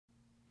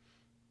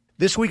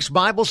This week's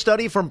Bible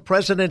study from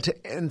President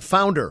and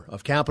founder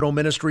of Capitol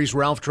Ministries,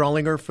 Ralph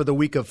Drollinger, for the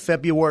week of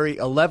February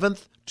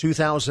 11th,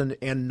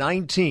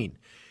 2019,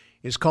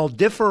 is called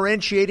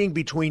Differentiating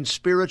Between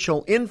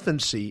Spiritual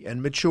Infancy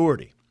and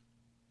Maturity.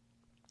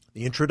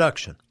 The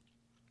introduction.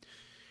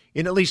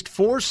 In at least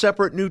 4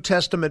 separate New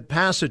Testament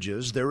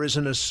passages, there is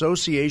an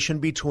association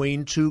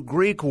between 2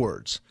 Greek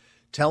words,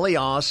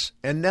 teleos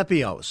and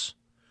nepios.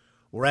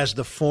 Whereas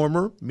the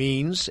former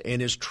means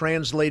and is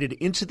translated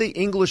into the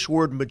English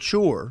word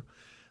mature,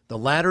 the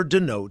latter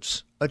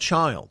denotes a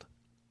child.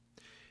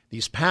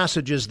 These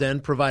passages then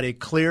provide a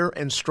clear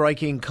and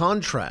striking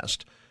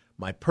contrast.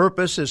 My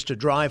purpose is to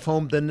drive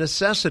home the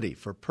necessity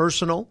for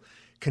personal,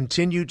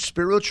 continued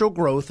spiritual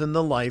growth in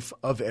the life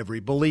of every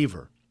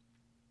believer.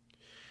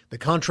 The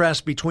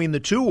contrast between the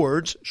 2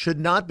 words should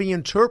not be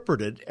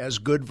interpreted as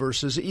good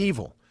versus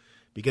evil,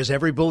 because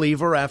every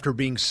believer, after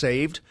being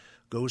saved,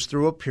 goes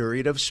through a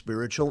period of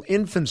spiritual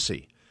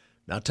infancy,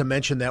 not to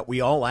mention that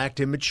we all act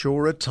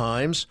immature at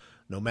times,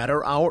 no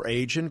matter our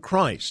age in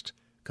Christ.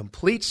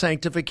 Complete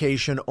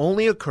sanctification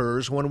only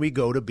occurs when we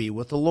go to be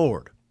with the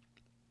Lord.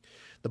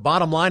 The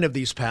bottom line of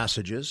these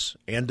passages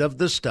and of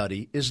the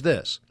study is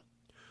this: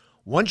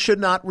 one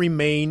should not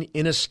remain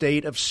in a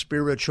state of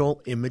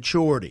spiritual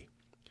immaturity.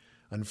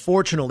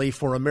 Unfortunately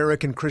for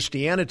American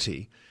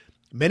Christianity,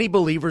 many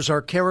believers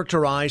are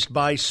characterized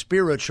by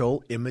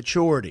spiritual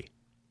immaturity.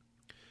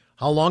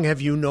 How long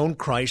have you known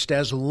Christ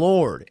as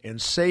Lord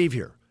and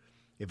Savior?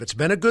 If it's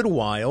been a good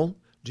while,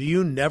 do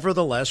you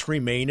nevertheless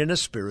remain in a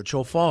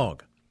spiritual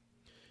fog?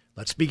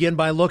 Let's begin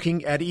by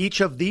looking at each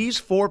of these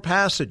 4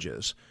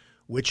 passages,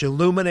 which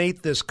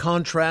illuminate this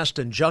contrast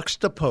and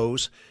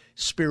juxtapose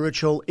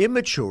spiritual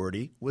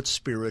immaturity with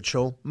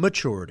spiritual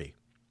maturity.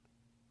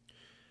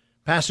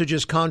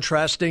 Passages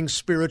contrasting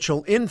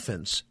spiritual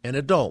infants and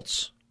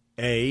adults.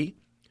 A.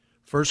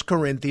 1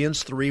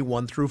 Corinthians 3,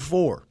 1 through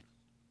 4.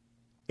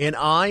 And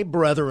I,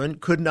 brethren,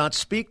 could not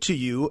speak to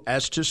you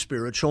as to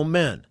spiritual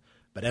men,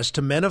 but as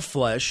to men of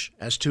flesh,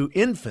 as to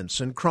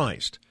infants in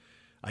Christ.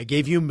 I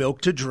gave you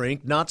milk to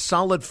drink, not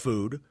solid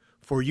food,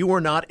 for you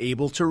are not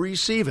able to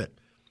receive it.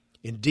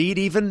 Indeed,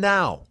 even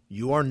now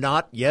you are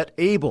not yet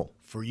able,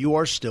 for you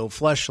are still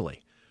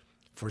fleshly.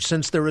 For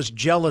since there is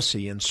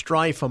jealousy and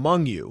strife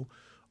among you,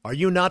 are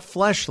you not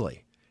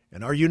fleshly,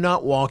 and are you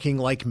not walking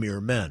like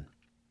mere men?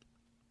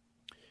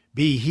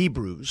 B.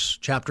 Hebrews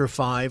chapter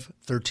 5,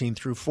 13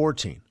 through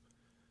 14.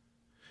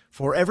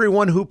 For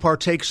everyone who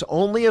partakes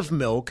only of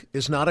milk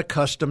is not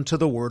accustomed to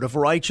the word of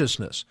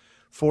righteousness,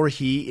 for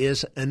he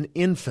is an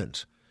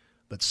infant.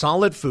 But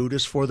solid food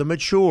is for the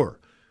mature,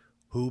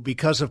 who,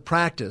 because of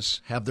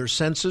practice, have their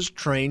senses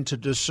trained to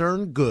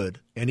discern good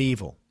and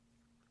evil.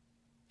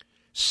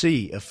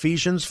 C.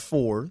 Ephesians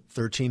 4,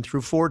 13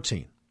 through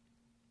 14.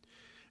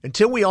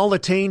 Until we all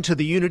attain to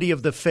the unity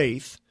of the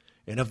faith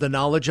and of the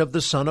knowledge of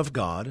the Son of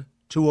God,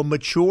 to a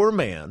mature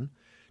man,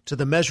 to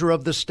the measure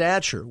of the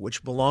stature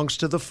which belongs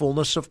to the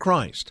fullness of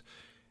Christ.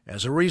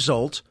 As a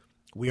result,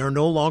 we are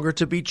no longer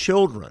to be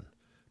children,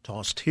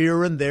 tossed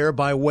here and there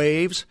by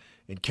waves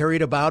and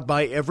carried about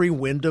by every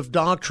wind of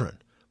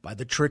doctrine, by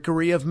the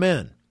trickery of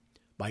men,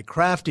 by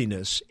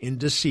craftiness in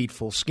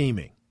deceitful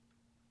scheming.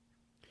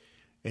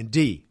 And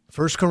D.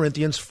 1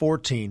 Corinthians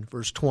 14,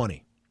 verse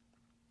 20.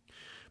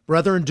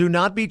 Brethren, do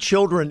not be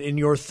children in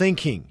your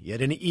thinking,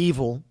 yet in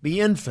evil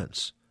be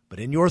infants, but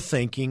in your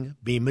thinking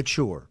be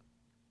mature.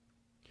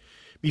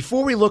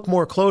 Before we look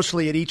more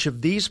closely at each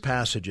of these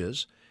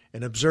passages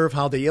and observe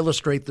how they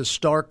illustrate the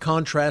stark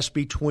contrast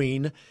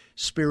between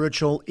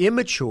spiritual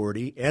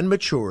immaturity and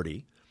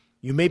maturity,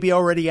 you may be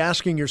already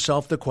asking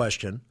yourself the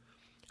question,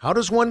 how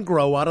does one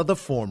grow out of the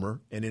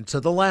former and into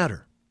the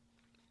latter?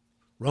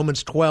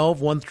 Romans 12,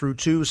 1 through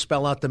 2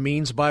 spell out the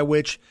means by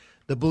which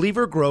the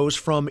believer grows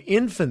from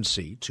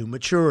infancy to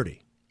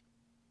maturity.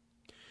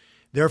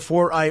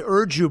 Therefore, I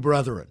urge you,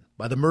 brethren,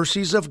 by the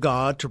mercies of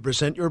God, to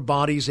present your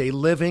bodies a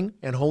living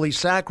and holy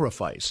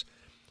sacrifice,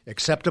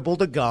 acceptable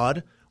to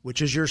God,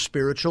 which is your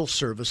spiritual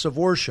service of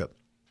worship.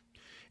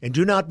 And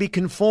do not be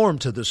conformed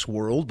to this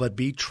world, but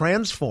be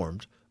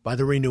transformed by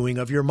the renewing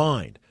of your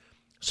mind,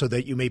 so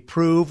that you may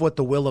prove what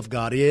the will of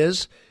God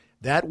is,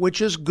 that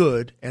which is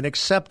good and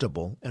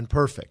acceptable and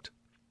perfect.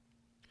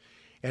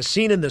 As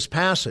seen in this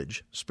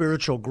passage,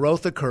 spiritual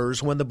growth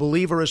occurs when the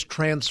believer is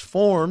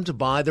transformed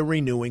by the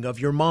renewing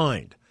of your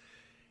mind.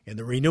 And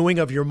the renewing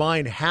of your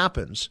mind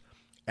happens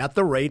at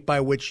the rate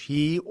by which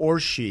he or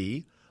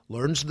she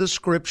learns the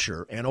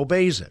Scripture and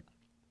obeys it.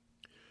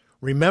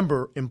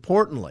 Remember,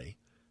 importantly,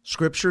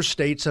 Scripture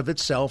states of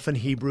itself in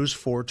Hebrews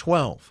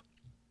 4:12,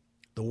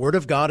 the Word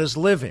of God is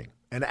living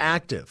and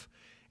active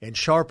and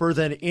sharper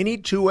than any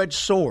two-edged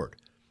sword,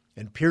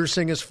 and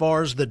piercing as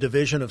far as the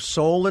division of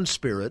soul and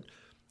spirit,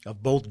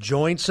 of both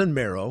joints and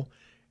marrow,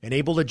 and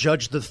able to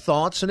judge the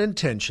thoughts and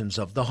intentions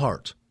of the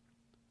heart.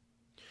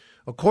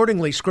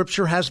 Accordingly,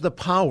 Scripture has the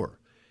power,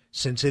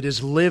 since it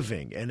is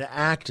living and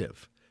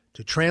active,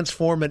 to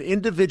transform an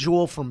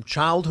individual from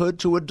childhood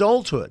to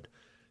adulthood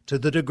to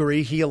the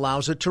degree he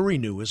allows it to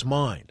renew his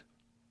mind.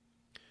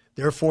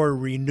 Therefore,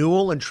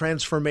 renewal and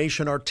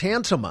transformation are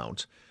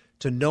tantamount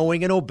to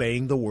knowing and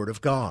obeying the Word of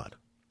God.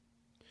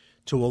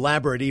 To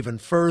elaborate even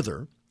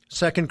further,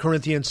 2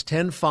 Corinthians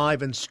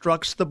 10:5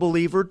 instructs the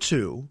believer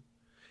to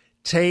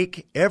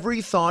take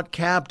every thought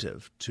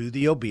captive to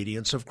the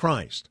obedience of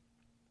Christ.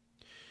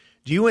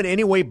 Do you in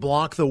any way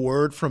block the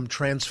Word from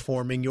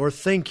transforming your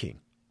thinking?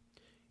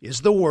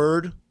 Is the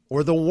Word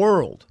or the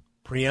world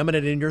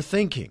preeminent in your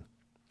thinking?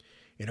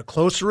 In a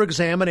closer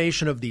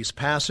examination of these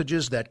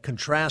passages that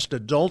contrast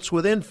adults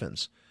with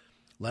infants,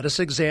 let us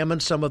examine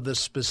some of the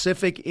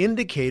specific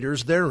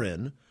indicators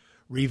therein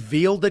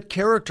revealed that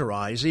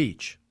characterize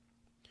each.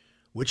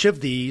 Which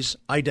of these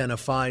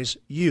identifies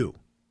you?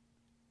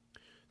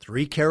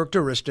 3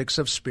 characteristics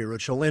of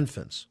spiritual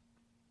infants.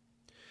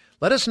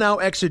 Let us now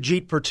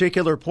exegete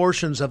particular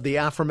portions of the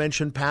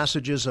aforementioned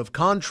passages of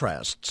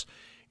contrasts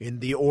in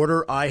the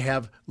order I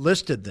have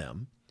listed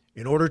them,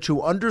 in order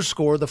to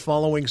underscore the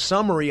following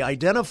summary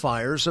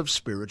identifiers of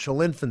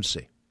spiritual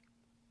infancy.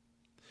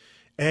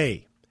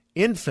 A.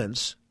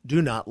 Infants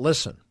do not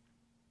listen.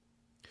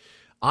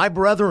 I,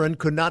 brethren,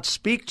 could not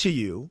speak to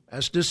you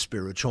as to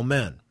spiritual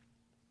men.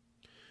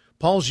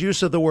 Paul's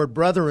use of the word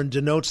brethren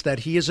denotes that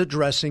he is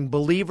addressing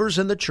believers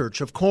in the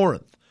church of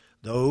Corinth,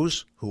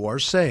 those who are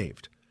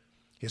saved.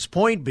 His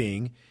point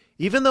being,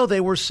 even though they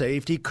were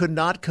saved, he could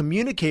not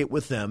communicate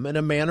with them in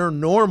a manner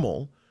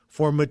normal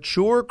for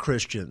mature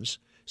Christians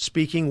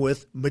speaking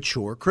with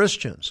mature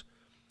Christians.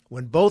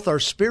 When both are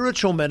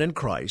spiritual men in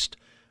Christ,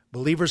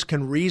 believers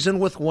can reason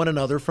with one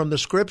another from the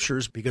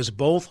Scriptures because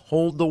both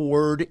hold the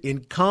Word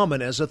in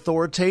common as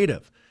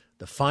authoritative,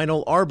 the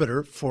final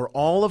arbiter for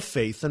all of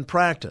faith and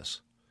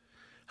practice.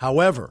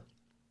 However,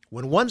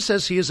 when one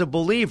says he is a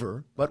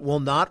believer but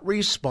will not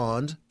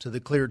respond to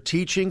the clear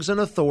teachings and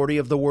authority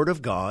of the Word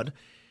of God,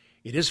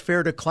 it is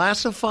fair to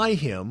classify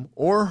him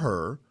or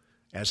her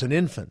as an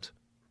infant.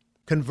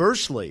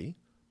 Conversely,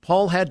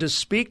 Paul had to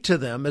speak to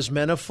them as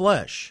men of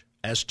flesh,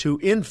 as to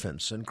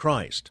infants in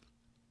Christ.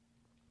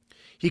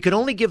 He could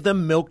only give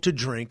them milk to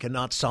drink and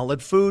not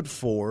solid food,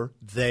 for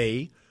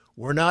they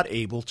were not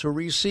able to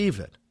receive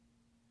it.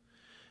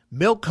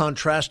 Milk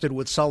contrasted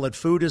with solid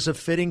food is a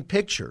fitting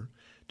picture,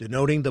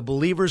 denoting the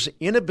believer's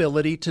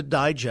inability to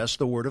digest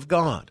the Word of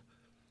God.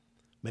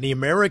 Many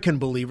American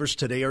believers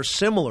today are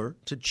similar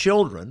to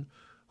children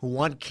who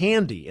want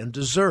candy and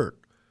dessert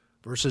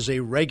versus a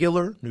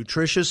regular,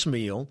 nutritious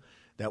meal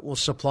that will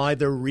supply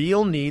their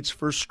real needs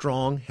for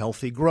strong,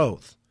 healthy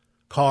growth,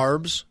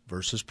 carbs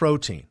versus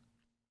protein.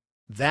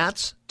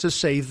 That's to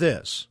say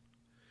this: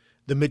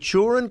 the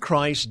mature in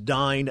Christ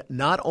dine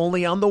not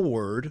only on the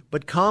Word,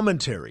 but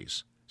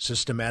commentaries,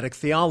 systematic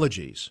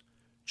theologies,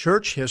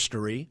 church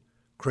history,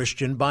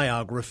 Christian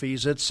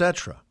biographies,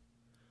 etc.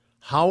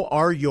 How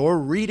are your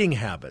reading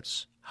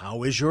habits?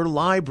 How is your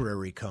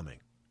library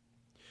coming?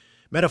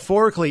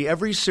 Metaphorically,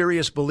 every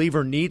serious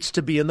believer needs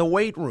to be in the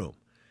weight room,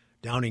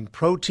 downing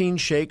protein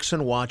shakes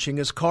and watching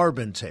his carb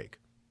intake.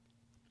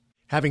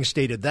 Having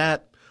stated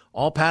that,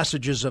 all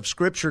passages of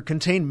Scripture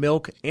contain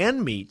milk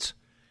and meat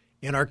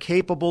and are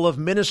capable of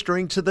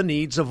ministering to the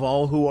needs of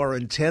all who are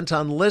intent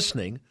on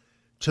listening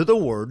to the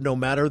Word, no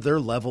matter their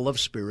level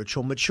of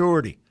spiritual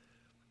maturity.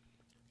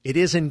 It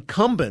is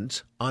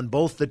incumbent on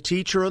both the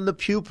teacher and the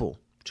pupil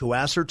to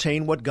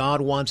ascertain what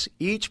God wants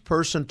each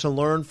person to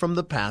learn from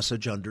the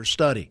passage under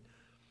study.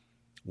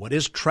 What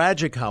is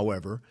tragic,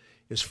 however,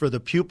 is for the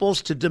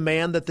pupils to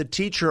demand that the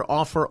teacher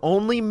offer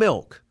only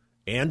milk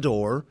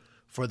and/or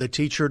for the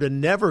teacher to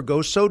never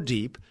go so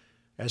deep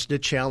as to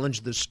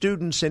challenge the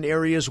students in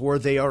areas where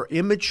they are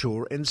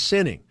immature and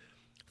sinning.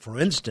 For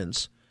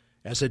instance,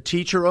 as a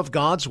teacher of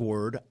God's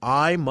Word,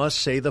 I must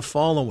say the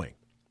following: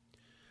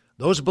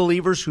 those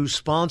believers who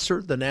sponsor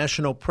the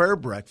National Prayer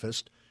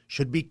Breakfast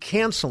should be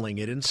canceling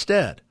it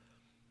instead.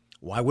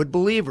 Why would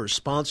believers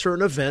sponsor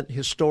an event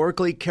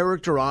historically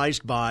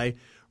characterized by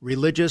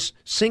religious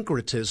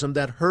syncretism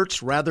that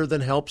hurts rather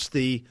than helps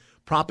the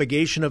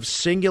propagation of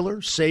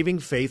singular, saving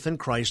faith in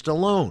Christ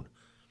alone?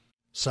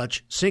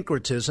 Such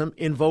syncretism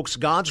invokes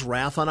God's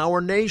wrath on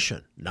our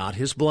nation, not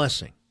His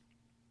blessing.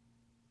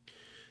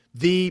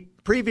 The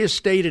previous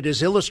stated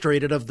is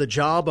illustrated of the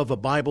job of a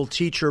Bible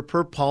teacher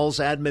per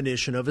Paul's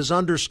admonition of his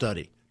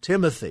understudy,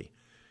 Timothy,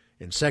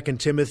 in 2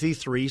 Timothy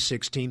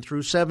 3:16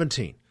 through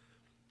 17.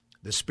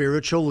 The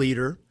spiritual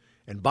leader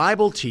and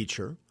Bible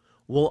teacher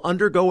will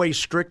undergo a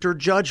stricter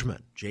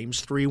judgment,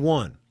 James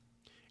 3:1,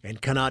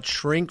 and cannot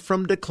shrink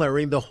from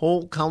declaring the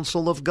whole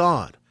counsel of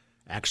God,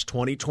 Acts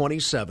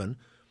 20:27,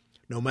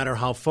 no matter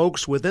how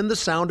folks within the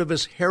sound of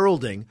his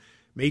heralding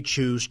may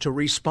choose to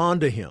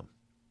respond to him.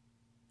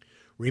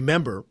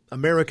 Remember,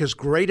 America's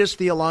greatest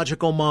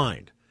theological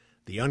mind,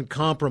 the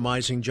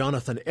uncompromising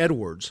Jonathan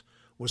Edwards,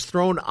 was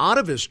thrown out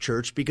of his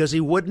church because he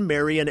wouldn't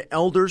marry an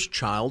elder's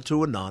child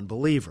to a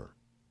non-believer.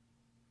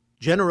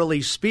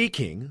 Generally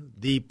speaking,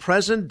 the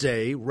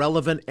present-day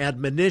relevant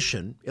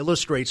admonition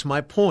illustrates my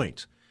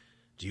point.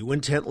 Do you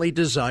intently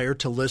desire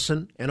to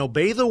listen and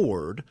obey the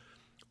Word,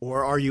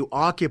 or are you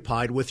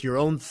occupied with your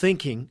own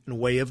thinking and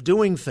way of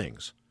doing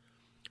things?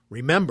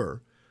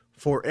 Remember,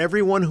 For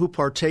everyone who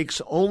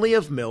partakes only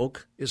of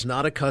milk is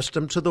not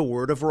accustomed to the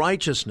word of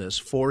righteousness,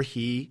 for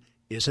he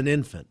is an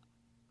infant.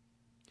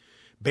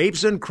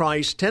 Babes in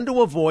Christ tend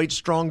to avoid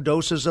strong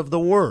doses of the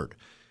word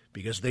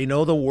because they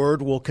know the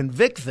word will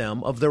convict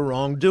them of their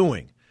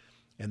wrongdoing,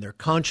 and their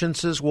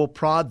consciences will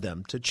prod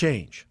them to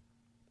change.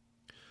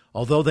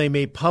 Although they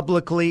may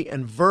publicly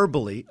and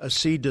verbally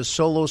accede to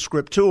sola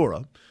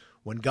scriptura,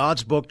 when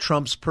God's book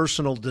trumps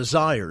personal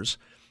desires,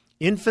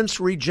 infants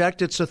reject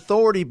its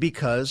authority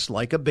because,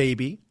 like a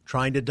baby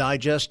trying to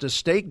digest a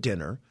steak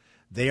dinner,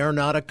 they are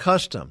not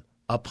accustomed,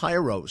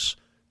 apeiros,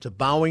 to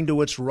bowing to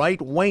its right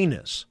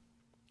wayness.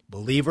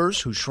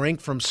 Believers who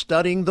shrink from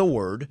studying the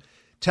Word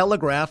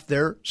telegraph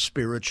their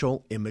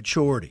spiritual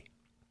immaturity.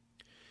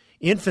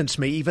 Infants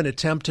may even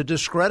attempt to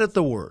discredit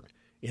the Word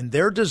in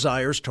their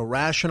desires to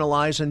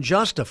rationalize and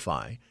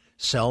justify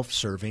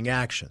self-serving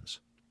actions.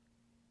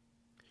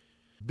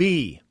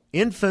 B.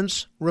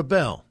 Infants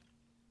rebel.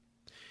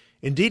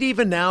 Indeed,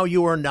 even now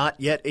you are not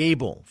yet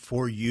able,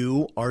 for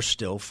you are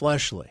still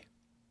fleshly.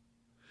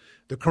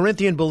 The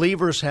Corinthian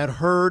believers had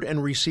heard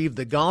and received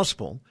the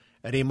gospel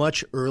at a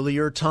much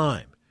earlier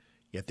time,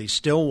 yet they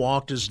still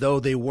walked as though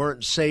they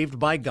weren't saved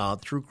by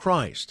God through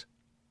Christ.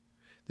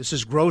 This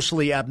is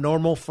grossly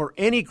abnormal for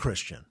any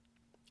Christian.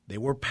 They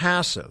were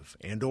passive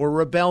and or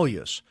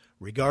rebellious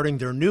regarding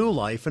their new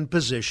life and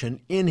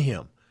position in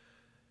Him.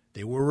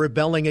 They were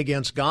rebelling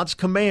against God's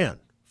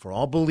command, for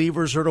all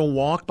believers are to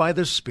walk by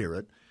the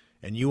Spirit,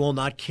 and you will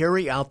not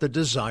carry out the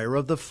desire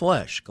of the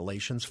flesh,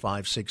 Galatians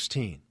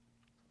 5:16.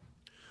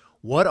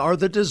 What are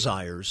the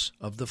desires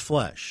of the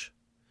flesh?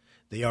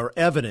 They are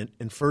evident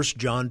in 1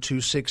 John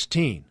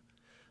 2:16,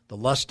 the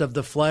lust of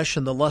the flesh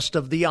and the lust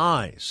of the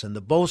eyes and the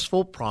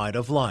boastful pride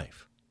of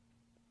life.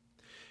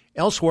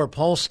 Elsewhere,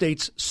 Paul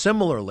states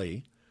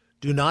similarly,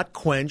 do not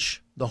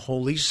quench the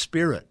Holy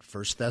Spirit,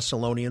 1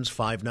 Thessalonians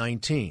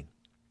 5:19.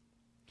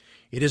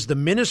 It is the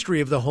ministry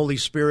of the Holy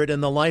Spirit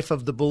in the life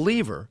of the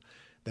believer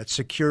that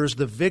secures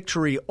the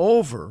victory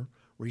over,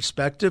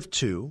 respective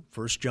to,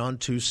 1 John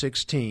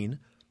 2:16,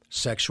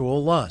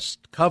 sexual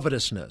lust,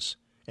 covetousness,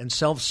 and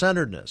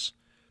self-centeredness,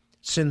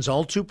 sins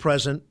all too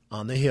present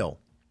on the hill.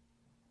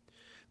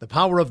 The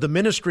power of the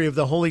ministry of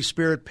the Holy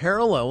Spirit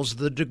parallels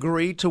the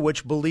degree to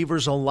which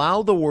believers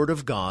allow the Word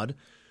of God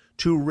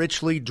to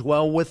richly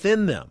dwell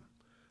within them.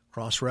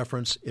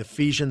 Cross-reference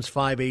Ephesians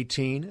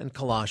 5:18 and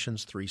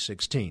Colossians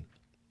 3:16.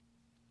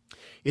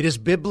 It is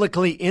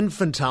biblically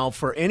infantile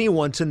for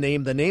anyone to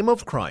name the name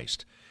of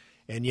Christ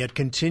and yet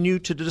continue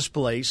to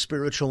display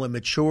spiritual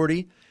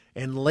immaturity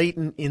and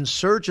latent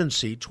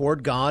insurgency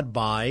toward God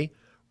by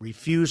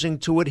refusing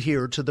to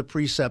adhere to the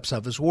precepts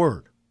of His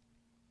Word.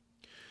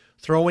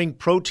 Throwing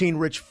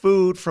protein-rich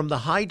food from the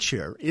high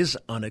chair is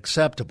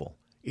unacceptable.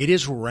 It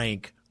is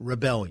rank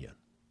rebellion.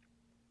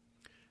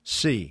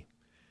 C.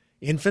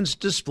 Infants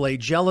display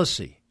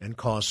jealousy and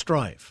cause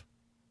strife.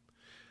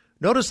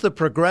 Notice the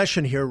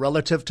progression here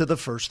relative to the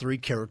first three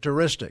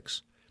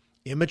characteristics.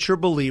 Immature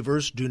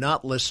believers do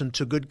not listen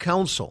to good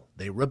counsel.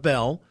 They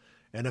rebel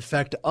and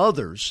affect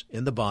others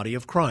in the body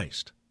of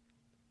Christ.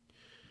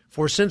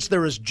 For since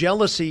there is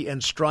jealousy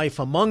and strife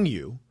among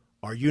you,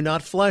 are you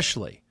not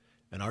fleshly,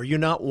 and are you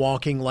not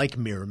walking like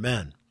mere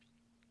men?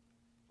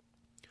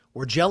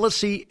 Where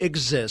jealousy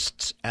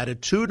exists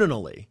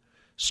attitudinally,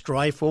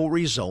 strife will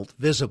result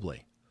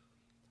visibly.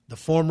 The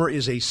former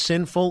is a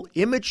sinful,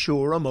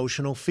 immature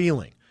emotional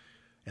feeling,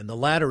 and the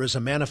latter is a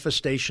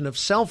manifestation of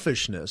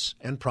selfishness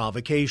and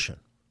provocation.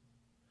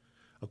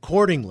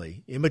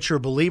 Accordingly, immature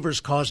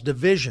believers cause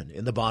division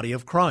in the body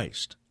of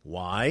Christ.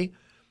 Why?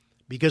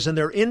 Because in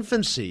their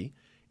infancy,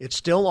 it's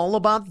still all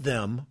about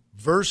them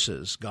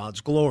versus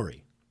God's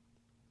glory.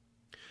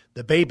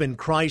 The babe in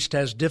Christ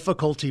has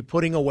difficulty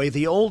putting away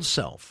the old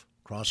self,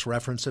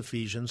 cross-reference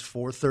Ephesians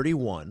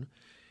 4:31,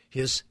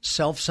 his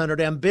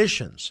self-centered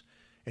ambitions,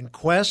 and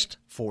quest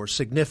for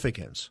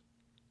significance.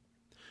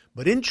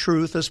 But in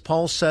truth, as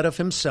Paul said of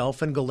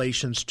himself in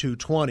Galatians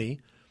 2:20,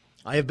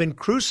 I have been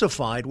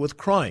crucified with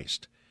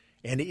Christ,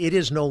 and it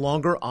is no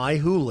longer I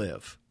who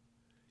live.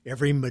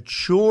 Every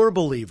mature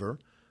believer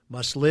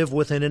must live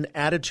within an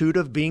attitude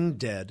of being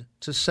dead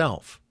to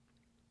self.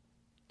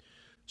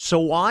 So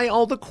why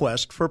all the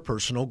quest for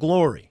personal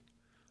glory?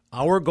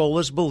 Our goal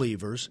as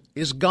believers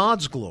is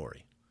God's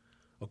glory.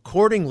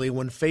 Accordingly,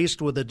 when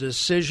faced with a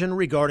decision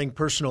regarding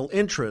personal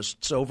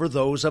interests over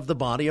those of the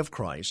body of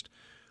Christ,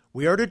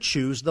 we are to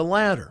choose the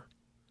latter.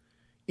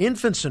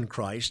 Infants in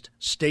Christ,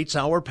 states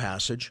our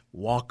passage,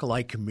 walk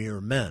like mere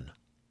men.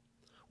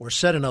 Or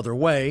said another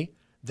way,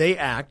 they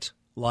act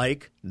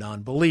like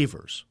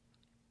non-believers.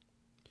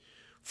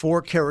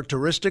 4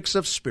 characteristics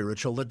of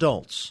spiritual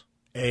adults.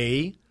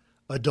 A.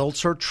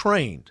 Adults are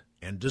trained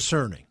and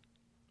discerning.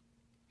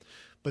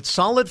 But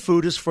solid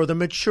food is for the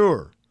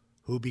mature,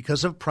 who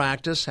because of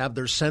practice have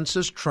their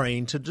senses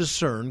trained to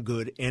discern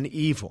good and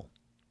evil.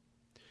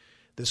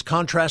 This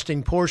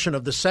contrasting portion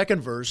of the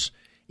second verse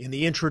in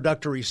the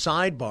introductory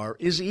sidebar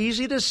is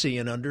easy to see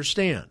and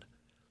understand.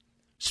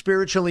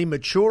 Spiritually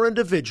mature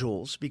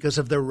individuals, because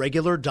of their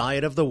regular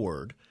diet of the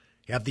Word,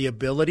 have the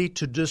ability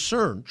to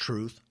discern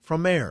truth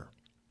from error.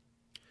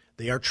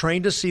 They are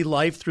trained to see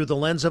life through the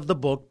lens of the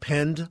book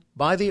penned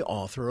by the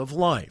author of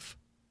life.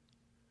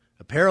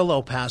 A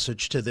parallel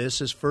passage to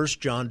this is 1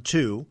 John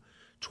 2,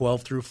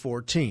 12 through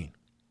 14.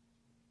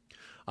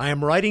 I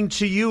am writing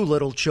to you,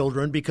 little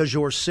children, because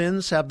your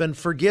sins have been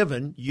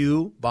forgiven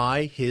you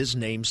by his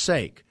name's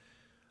sake.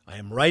 I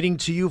am writing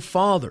to you,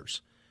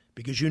 fathers,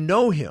 because you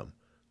know him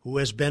who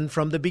has been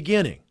from the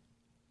beginning.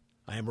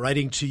 I am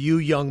writing to you,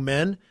 young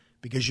men,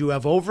 because you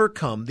have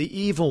overcome the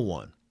evil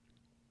one.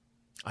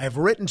 I have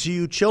written to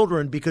you,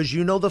 children, because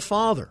you know the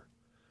Father.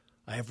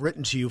 I have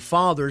written to you,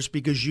 fathers,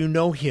 because you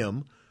know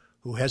him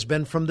who has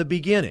been from the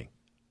beginning.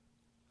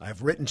 I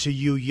have written to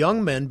you,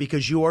 young men,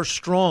 because you are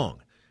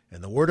strong,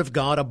 and the word of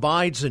God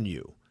abides in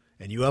you,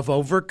 and you have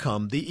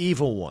overcome the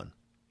evil one.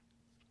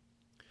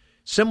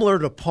 Similar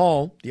to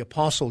Paul, the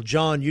Apostle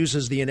John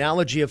uses the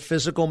analogy of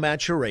physical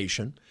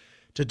maturation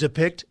to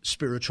depict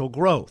spiritual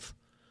growth,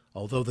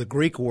 although the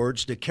Greek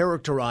words to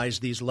characterize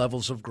these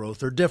levels of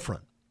growth are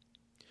different.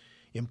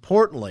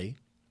 Importantly,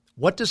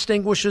 what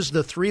distinguishes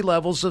the three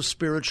levels of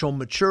spiritual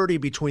maturity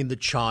between the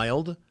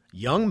child,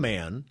 young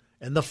man,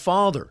 and the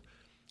father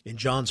in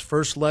John's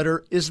first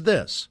letter is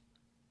this.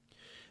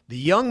 The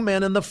young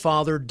man and the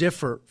father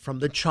differ from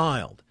the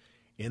child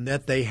in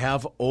that they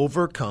have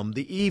overcome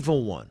the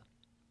evil one.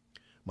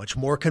 Much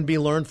more can be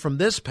learned from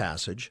this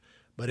passage,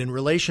 but in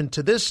relation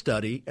to this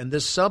study and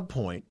this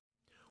subpoint,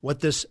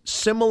 what this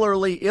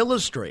similarly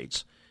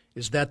illustrates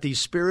is that the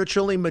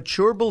spiritually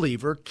mature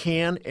believer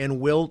can and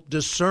will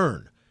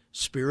discern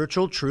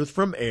spiritual truth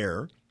from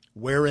error,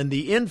 wherein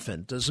the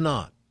infant does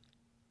not.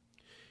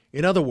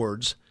 In other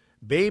words,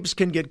 babes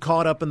can get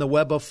caught up in the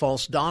web of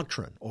false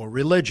doctrine or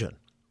religion.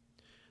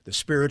 The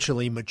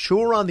spiritually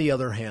mature, on the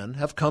other hand,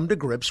 have come to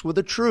grips with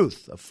the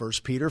truth of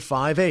 1 Peter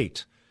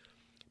 5:8.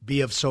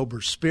 Be of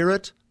sober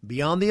spirit,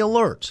 be on the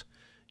alert.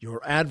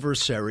 Your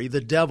adversary,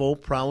 the devil,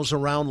 prowls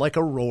around like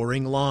a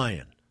roaring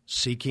lion,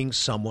 seeking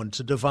someone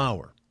to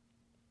devour.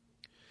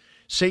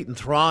 Satan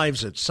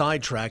thrives at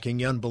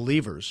sidetracking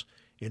unbelievers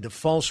into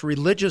false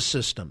religious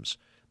systems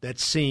that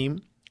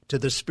seem, to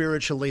the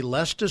spiritually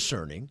less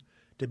discerning,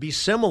 to be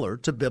similar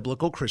to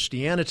biblical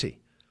Christianity.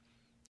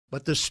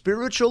 But the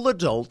spiritual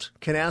adult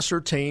can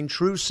ascertain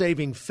true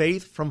saving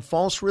faith from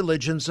false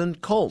religions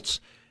and cults,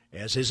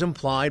 as is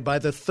implied by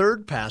the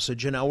third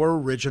passage in our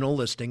original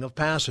listing of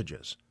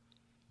passages.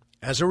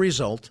 As a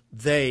result,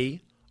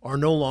 they are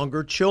no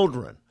longer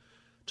children,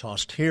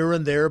 tossed here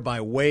and there by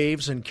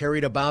waves and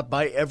carried about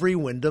by every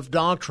wind of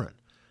doctrine,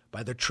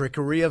 by the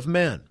trickery of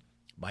men,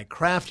 by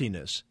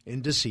craftiness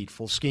in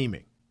deceitful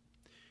scheming.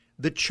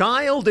 The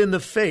child in the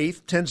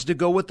faith tends to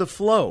go with the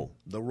flow,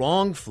 the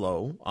wrong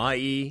flow,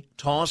 i.e.,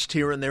 tossed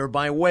here and there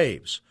by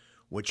waves,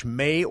 which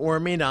may or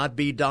may not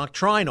be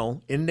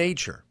doctrinal in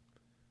nature.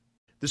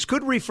 This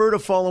could refer to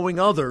following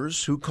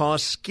others who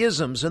cause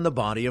schisms in the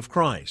body of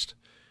Christ.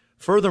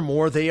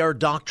 Furthermore, they are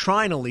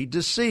doctrinally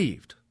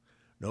deceived.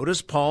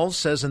 Notice Paul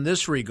says in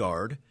this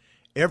regard,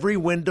 every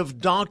wind of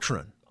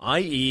doctrine,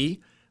 i.e.,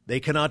 they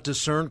cannot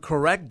discern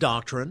correct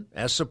doctrine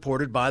as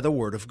supported by the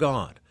Word of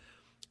God.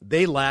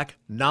 They lack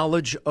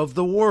knowledge of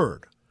the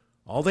Word.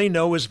 All they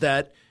know is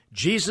that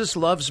Jesus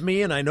loves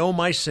me and I know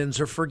my sins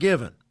are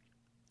forgiven.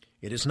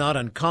 It is not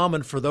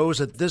uncommon for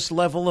those at this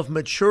level of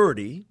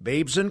maturity,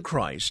 babes in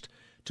Christ,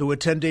 to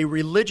attend a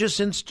religious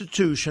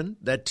institution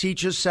that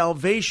teaches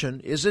salvation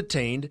is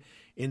attained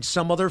in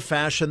some other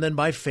fashion than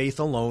by faith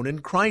alone in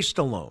Christ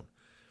alone.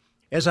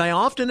 As I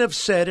often have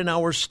said in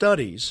our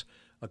studies,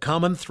 a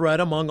common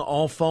thread among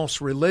all false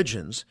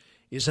religions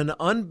is an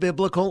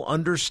unbiblical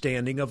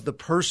understanding of the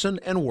person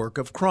and work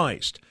of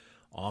Christ,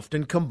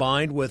 often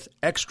combined with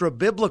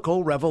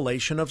extra-biblical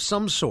revelation of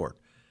some sort.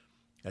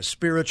 As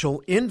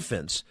spiritual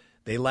infants,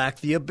 they lack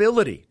the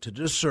ability to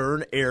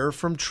discern error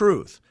from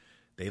truth.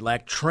 They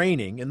lack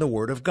training in the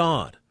Word of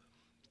God.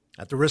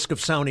 At the risk of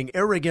sounding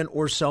arrogant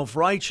or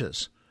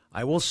self-righteous,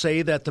 I will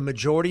say that the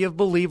majority of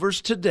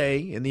believers today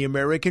in the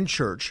American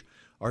church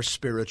are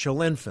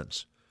spiritual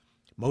infants.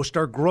 Most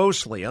are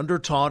grossly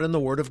undertaught in the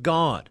Word of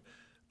God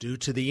due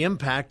to the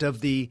impact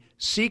of the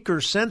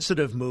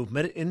seeker-sensitive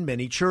movement in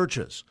many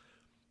churches.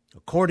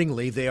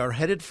 Accordingly, they are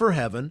headed for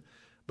heaven,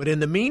 but in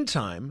the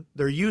meantime,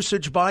 their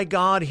usage by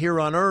God here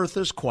on earth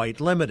is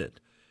quite limited.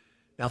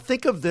 Now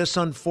think of this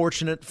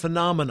unfortunate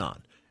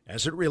phenomenon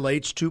as it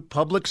relates to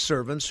public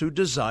servants who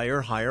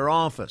desire higher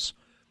office.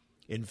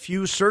 In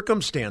few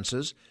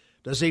circumstances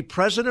does a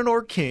president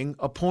or king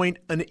appoint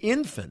an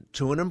infant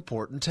to an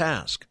important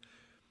task.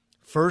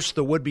 First,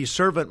 the would-be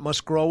servant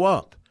must grow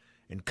up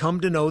and come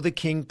to know the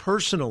king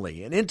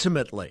personally and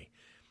intimately,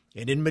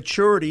 and in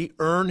maturity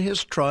earn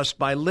his trust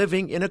by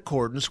living in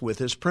accordance with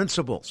his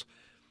principles.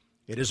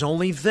 It is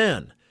only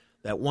then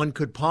that one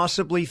could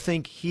possibly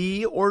think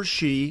he or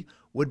she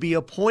would be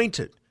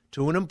appointed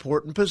to an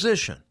important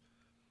position.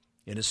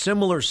 In a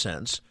similar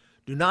sense,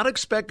 do not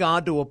expect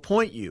God to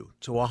appoint you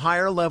to a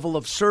higher level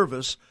of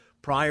service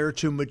prior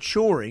to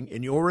maturing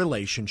in your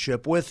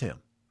relationship with Him.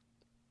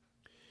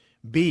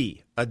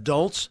 B.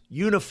 Adults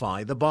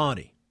unify the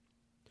body.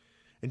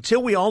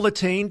 until we all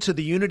attain to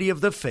the unity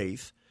of the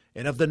faith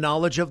and of the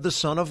knowledge of the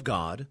Son of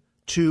God,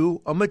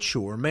 to a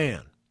mature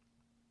man.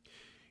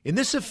 In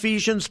this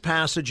Ephesians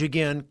passage,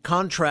 again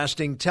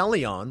contrasting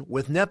teleon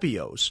with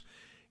nepios,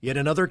 yet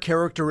another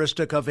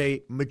characteristic of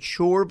a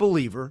mature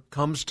believer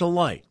comes to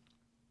light.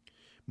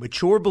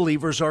 Mature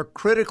believers are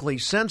critically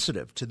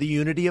sensitive to the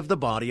unity of the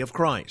body of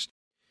Christ.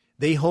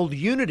 They hold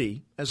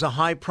unity as a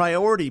high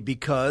priority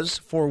because,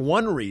 for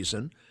one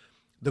reason,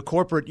 the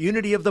corporate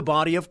unity of the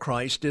body of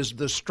Christ is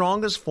the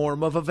strongest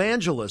form of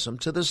evangelism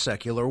to the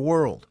secular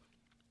world.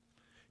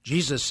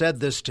 Jesus said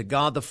this to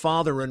God the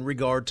Father in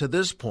regard to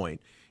this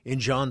point in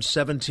John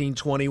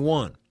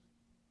 17:21,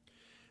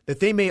 that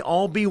they may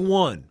all be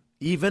one,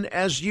 even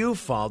as you,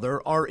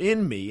 Father, are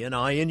in me and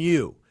I in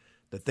you,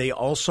 that they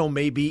also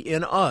may be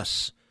in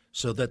us,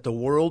 so that the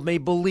world may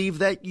believe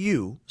that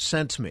you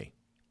sent me.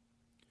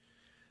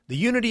 The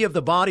unity of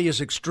the body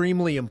is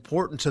extremely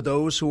important to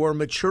those who are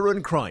mature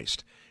in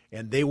Christ,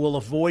 and they will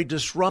avoid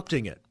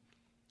disrupting it.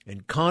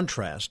 In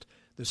contrast,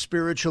 the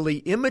spiritually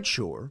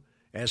immature,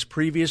 as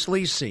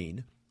previously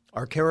seen,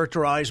 are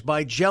characterized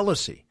by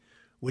jealousy,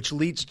 which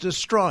leads to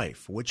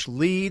strife, which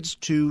leads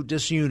to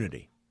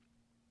disunity.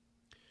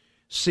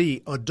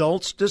 C.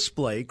 Adults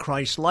display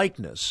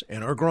Christ-likeness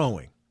and are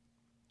growing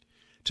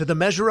to the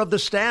measure of the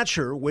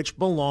stature which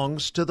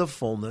belongs to the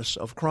fullness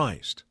of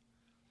Christ.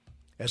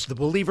 As the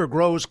believer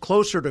grows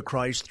closer to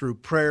Christ through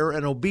prayer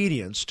and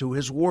obedience to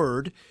His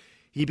Word,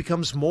 he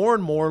becomes more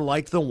and more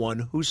like the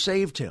one who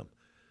saved him.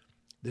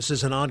 This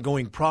is an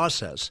ongoing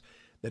process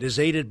that is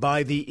aided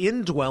by the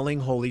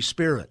indwelling Holy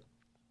Spirit.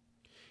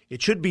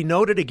 It should be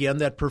noted again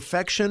that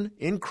perfection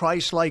in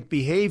Christ-like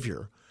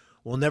behavior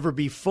will never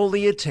be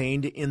fully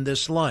attained in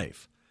this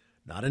life.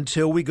 Not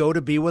until we go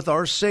to be with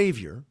our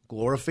Savior,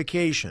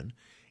 glorification,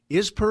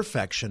 is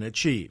perfection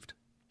achieved.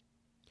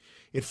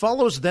 It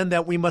follows then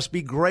that we must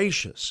be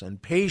gracious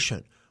and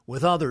patient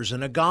with others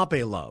in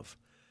agape love,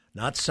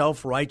 not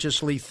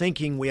self-righteously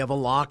thinking we have a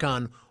lock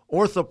on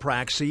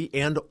orthopraxy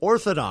and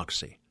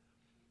orthodoxy.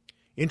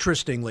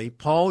 Interestingly,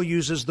 Paul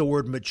uses the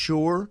word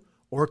mature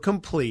or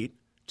complete,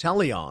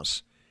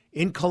 teleos,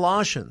 in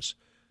Colossians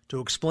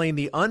to explain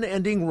the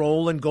unending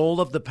role and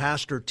goal of the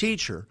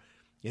pastor-teacher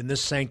in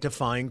this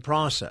sanctifying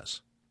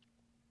process.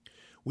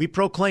 We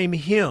proclaim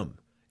him,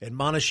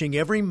 admonishing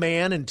every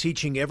man and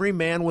teaching every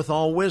man with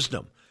all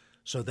wisdom,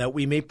 so that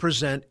we may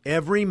present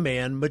every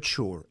man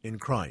mature in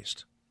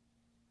Christ.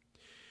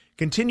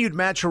 Continued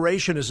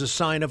maturation is a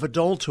sign of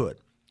adulthood.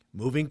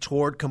 Moving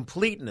toward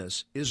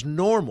completeness is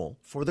normal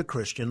for the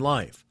Christian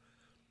life.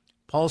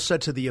 Paul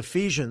said to the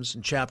Ephesians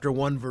in chapter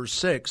 1, verse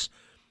 6,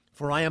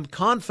 "For I am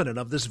confident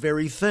of this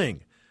very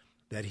thing,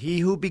 that he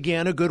who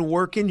began a good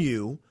work in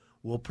you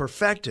will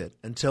perfect it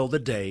until the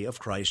day of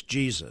Christ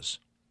Jesus."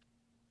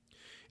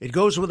 It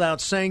goes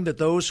without saying that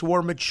those who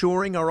are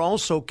maturing are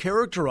also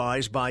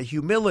characterized by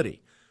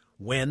humility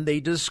when they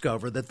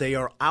discover that they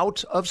are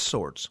out of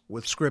sorts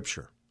with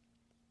Scripture.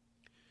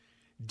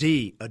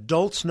 D.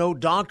 Adults know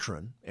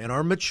doctrine and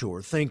are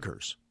mature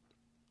thinkers.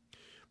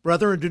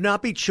 Brethren, do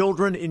not be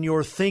children in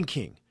your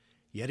thinking,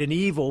 yet in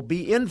evil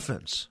be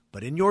infants,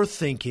 but in your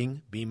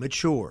thinking be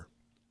mature.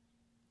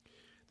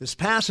 This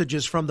passage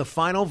is from the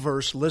final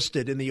verse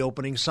listed in the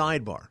opening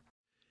sidebar.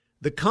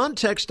 The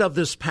context of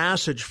this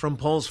passage from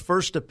Paul's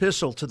first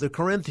epistle to the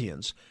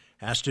Corinthians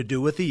has to do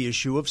with the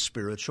issue of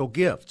spiritual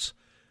gifts,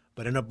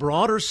 but in a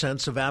broader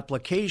sense of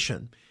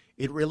application,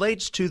 it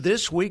relates to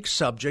this week's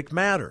subject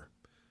matter.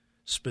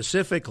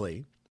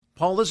 Specifically,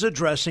 Paul is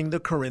addressing the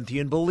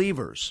Corinthian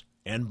believers,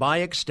 and by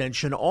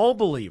extension all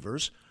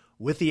believers,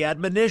 with the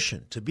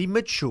admonition to be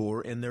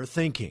mature in their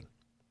thinking.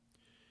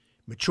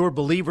 Mature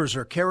believers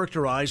are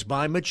characterized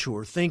by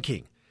mature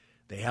thinking.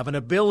 They have an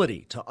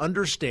ability to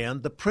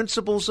understand the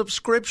principles of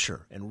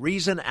Scripture and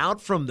reason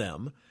out from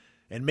them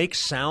and make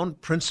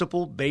sound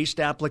principle-based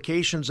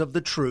applications of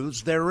the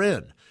truths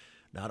therein,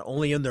 not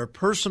only in their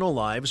personal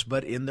lives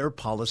but in their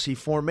policy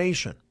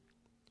formation.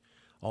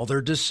 All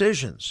their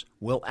decisions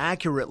will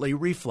accurately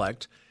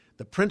reflect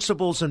the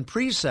principles and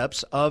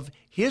precepts of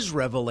His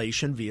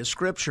revelation via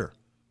Scripture.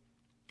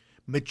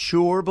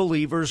 Mature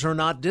believers are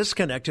not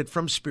disconnected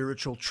from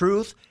spiritual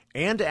truth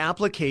and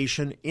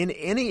application in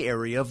any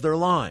area of their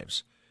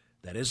lives.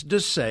 That is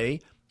to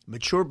say,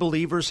 mature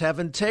believers have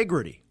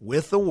integrity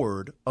with the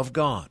Word of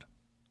God.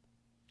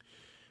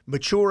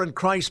 Mature in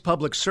Christ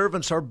public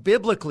servants are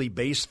biblically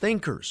based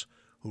thinkers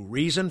who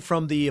reason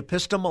from the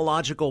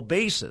epistemological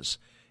basis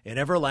and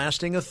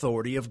everlasting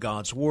authority of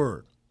God's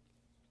Word.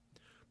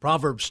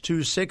 Proverbs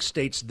 2:6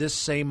 states this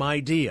same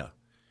idea,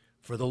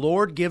 "For the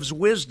Lord gives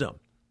wisdom.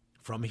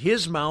 From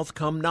His mouth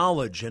come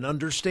knowledge and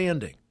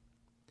understanding."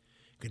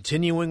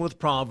 Continuing with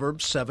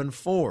Proverbs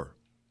 7:4,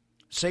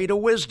 "Say to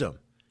wisdom,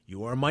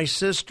 you are my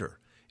sister,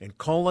 and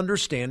call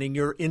understanding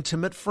your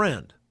intimate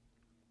friend."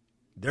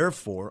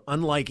 Therefore,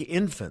 unlike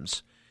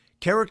infants,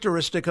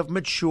 characteristic of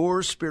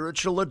mature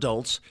spiritual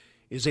adults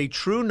is a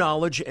true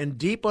knowledge and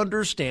deep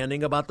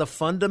understanding about the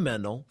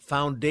fundamental,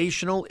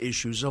 foundational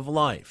issues of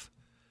life.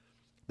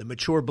 The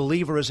mature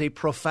believer is a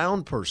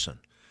profound person,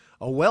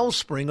 a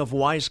wellspring of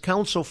wise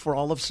counsel for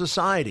all of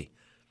society,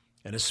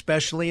 and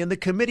especially in the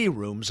committee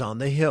rooms on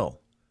the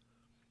Hill.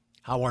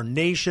 How our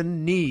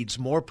nation needs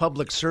more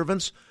public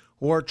servants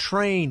who are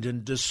trained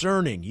and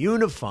discerning,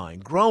 unifying,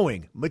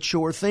 growing,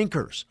 mature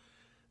thinkers.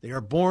 They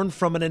are born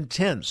from an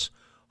intense,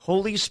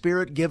 Holy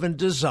Spirit-given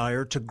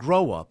desire to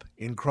grow up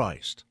in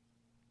Christ.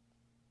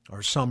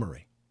 Our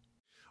summary.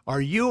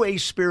 Are you a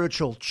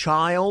spiritual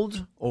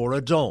child or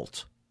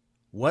adult?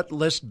 What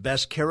list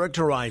best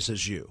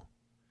characterizes you?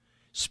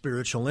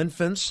 Spiritual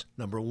infants,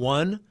 number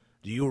 1,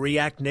 do you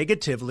react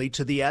negatively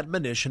to the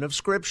admonition of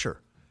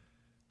Scripture?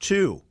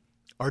 2,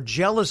 are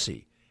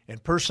jealousy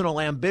and personal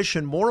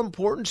ambition more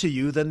important to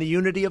you than the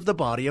unity of the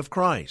body of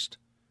Christ?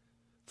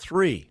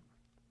 3,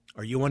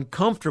 are you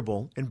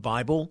uncomfortable in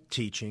Bible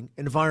teaching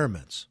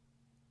environments?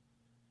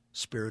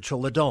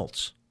 Spiritual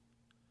adults.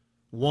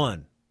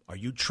 1, are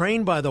you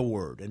trained by the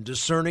Word and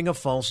discerning of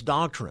false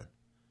doctrine?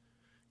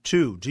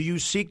 2, do you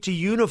seek to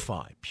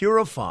unify,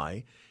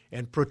 purify,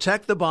 and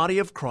protect the body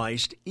of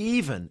Christ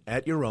even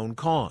at your own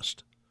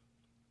cost?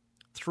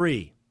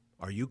 3,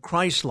 are you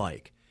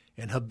Christ-like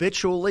and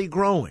habitually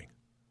growing?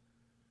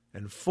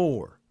 And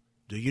 4,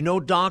 do you know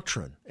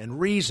doctrine and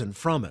reason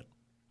from it?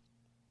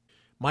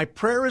 My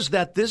prayer is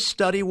that this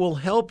study will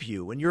help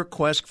you in your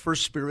quest for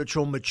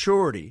spiritual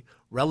maturity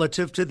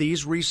relative to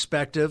these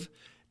respective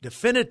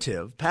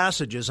definitive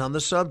passages on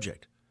the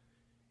subject.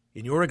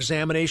 In your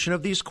examination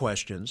of these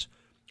questions,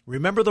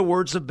 remember the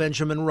words of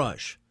Benjamin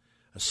Rush,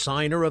 a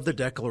signer of the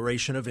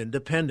Declaration of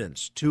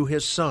Independence, to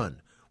his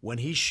son when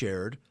he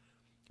shared,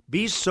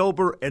 "Be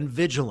sober and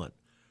vigilant.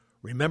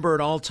 Remember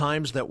at all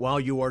times that while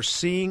you are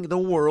seeing the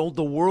world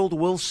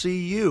will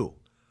see you.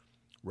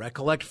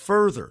 Recollect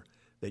further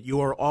that you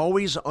are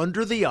always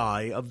under the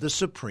eye of the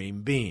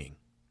Supreme Being."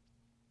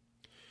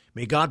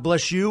 May God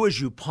bless you as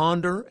you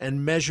ponder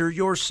and measure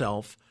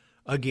yourself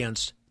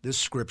against this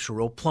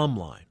scriptural plumb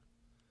line.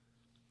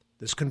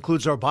 This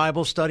concludes our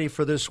Bible study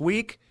for this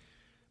week.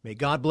 May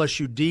God bless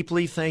you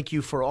deeply. Thank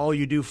you for all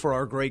you do for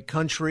our great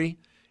country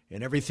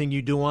and everything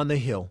you do on the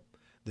Hill.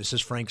 This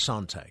is Frank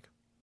Sontag.